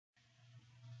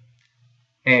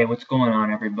Hey, what's going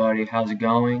on, everybody? How's it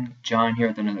going? John here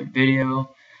with another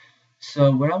video. So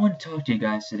what I want to talk to you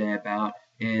guys today about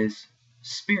is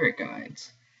spirit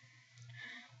guides.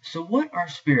 So what are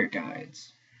spirit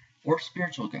guides or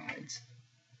spiritual guides?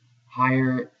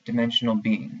 Higher dimensional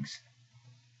beings.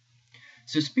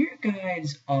 So spirit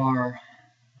guides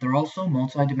they're also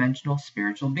multidimensional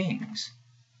spiritual beings.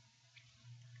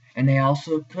 And they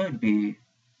also could be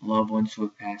loved ones who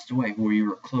have passed away, who you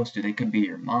were close to. They could be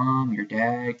your mom, your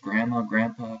dad, grandma,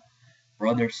 grandpa,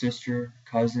 brother, sister,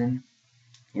 cousin,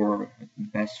 or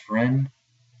best friend.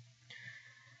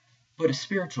 But a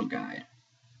spiritual guide,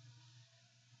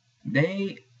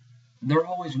 they're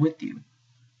always with you,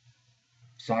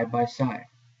 side by side,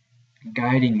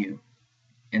 guiding you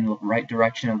in the right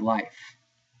direction of life.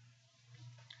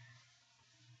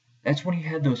 That's when you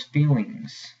have those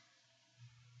feelings.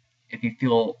 If you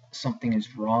feel something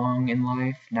is wrong in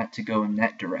life, not to go in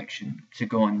that direction, to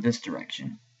go in this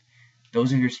direction.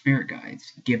 Those are your spirit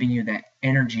guides, giving you that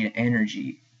energy to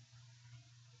energy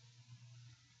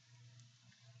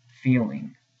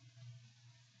feeling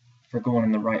for going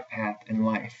in the right path in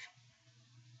life.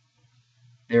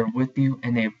 They're with you,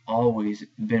 and they've always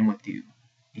been with you,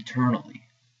 eternally.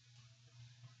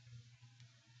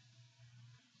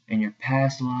 In your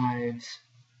past lives,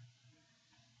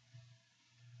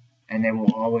 and they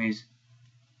will always,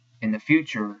 in the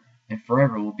future and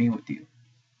forever, will be with you.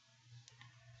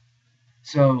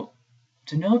 So,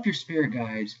 to know if your spirit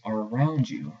guides are around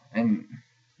you, and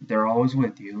they're always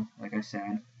with you, like I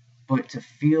said, but to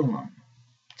feel them,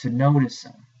 to notice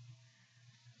them,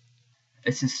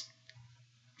 it's just,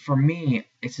 for me,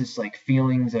 it's just like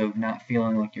feelings of not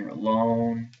feeling like you're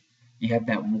alone. You have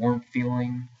that warm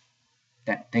feeling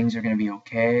that things are going to be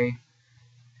okay.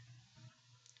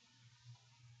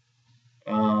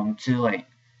 To like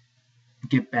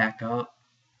get back up.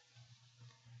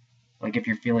 Like if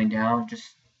you're feeling down, just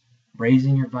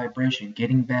raising your vibration,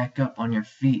 getting back up on your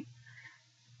feet,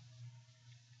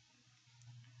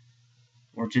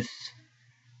 or just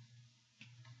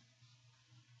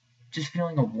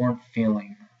feeling a warm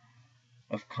feeling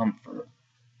of comfort.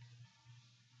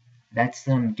 That's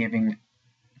them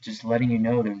just letting you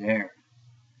know they're there,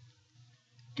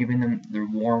 giving them their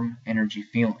warm energy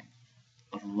feeling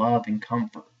of love and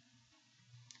comfort.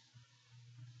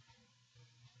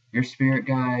 Your spirit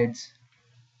guides,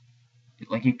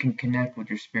 like you can connect with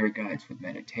your spirit guides with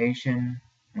meditation.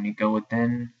 When you go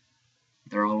within,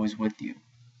 they're always with you.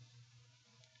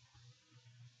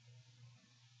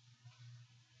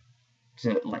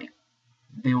 So like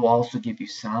they will also give you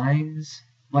signs,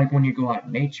 like when you go out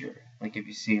in nature, like if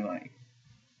you see like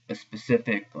a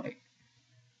specific, like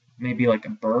maybe like a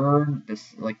bird,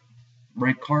 this like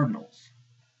red cardinals,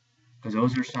 because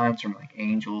those are signs from like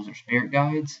angels or spirit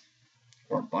guides.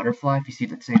 Or a butterfly, if you see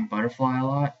that same butterfly a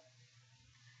lot,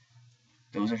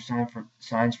 those are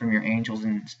signs from your angels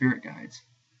and spirit guides.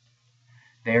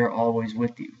 They are always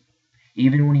with you,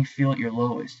 even when you feel at your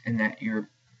lowest, and that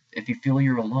if you feel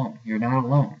you're alone, you're not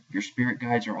alone. Your spirit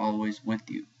guides are always with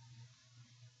you,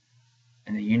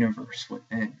 and the universe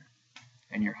within,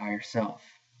 and your higher self.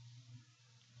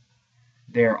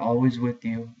 They are always with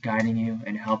you, guiding you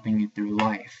and helping you through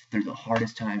life, through the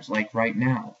hardest times, like right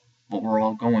now, what we're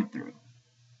all going through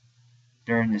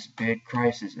during this big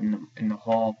crisis in the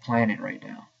whole planet right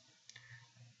now.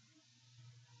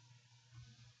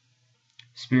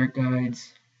 Spirit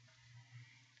guides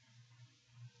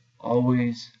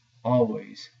always,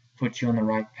 always put you on the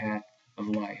right path of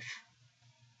life.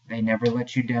 They never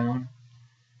let you down,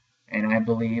 and I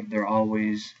believe they're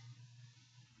always,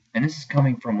 and this is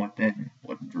coming from within,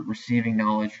 receiving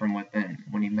knowledge from within.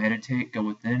 When you meditate, go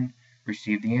within,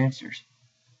 receive the answers.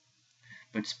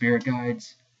 But spirit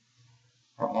guides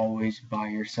are always by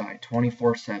your side,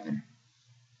 24/7.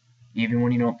 Even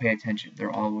when you don't pay attention, they're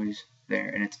always there,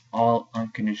 and it's all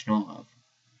unconditional love.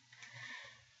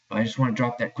 But I just want to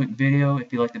drop that quick video.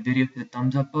 If you like the video, hit the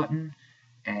thumbs up button,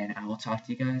 and I will talk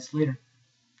to you guys later.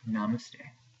 Namaste.